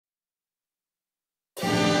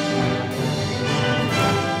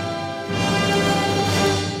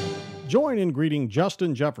Join in greeting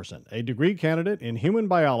Justin Jefferson, a degree candidate in human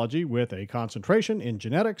biology with a concentration in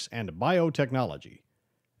genetics and biotechnology.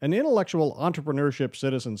 An intellectual entrepreneurship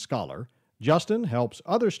citizen scholar, Justin helps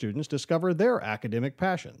other students discover their academic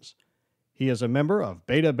passions. He is a member of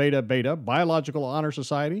Beta Beta Beta Biological Honor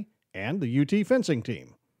Society and the UT fencing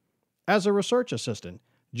team. As a research assistant,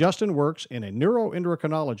 Justin works in a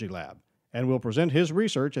neuroendocrinology lab and will present his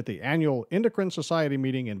research at the annual Endocrine Society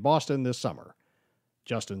meeting in Boston this summer.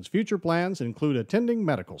 Justin's future plans include attending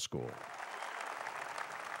medical school.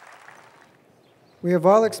 We have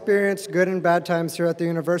all experienced good and bad times here at the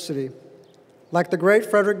university. Like the great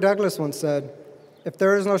Frederick Douglass once said, "If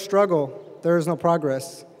there is no struggle, there is no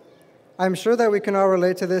progress." I'm sure that we can all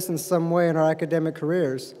relate to this in some way in our academic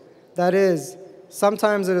careers. That is,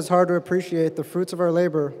 sometimes it is hard to appreciate the fruits of our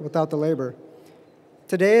labor without the labor.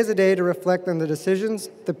 Today is a day to reflect on the decisions,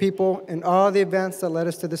 the people, and all the events that led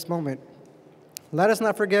us to this moment. Let us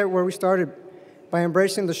not forget where we started by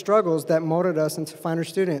embracing the struggles that molded us into finer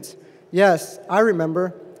students. Yes, I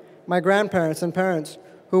remember my grandparents and parents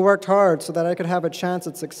who worked hard so that I could have a chance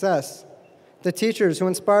at success, the teachers who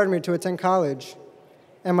inspired me to attend college,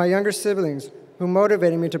 and my younger siblings who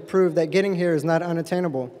motivated me to prove that getting here is not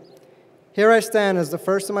unattainable. Here I stand as the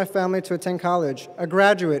first in my family to attend college, a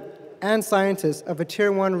graduate and scientist of a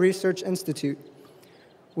Tier 1 research institute.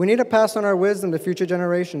 We need to pass on our wisdom to future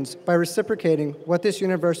generations by reciprocating what this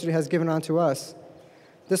university has given onto us.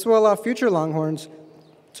 This will allow future Longhorns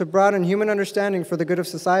to broaden human understanding for the good of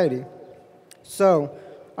society. So,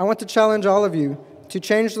 I want to challenge all of you to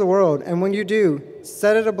change the world, and when you do,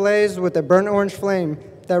 set it ablaze with a burnt orange flame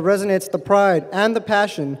that resonates the pride and the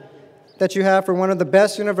passion that you have for one of the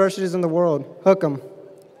best universities in the world. Hook 'em.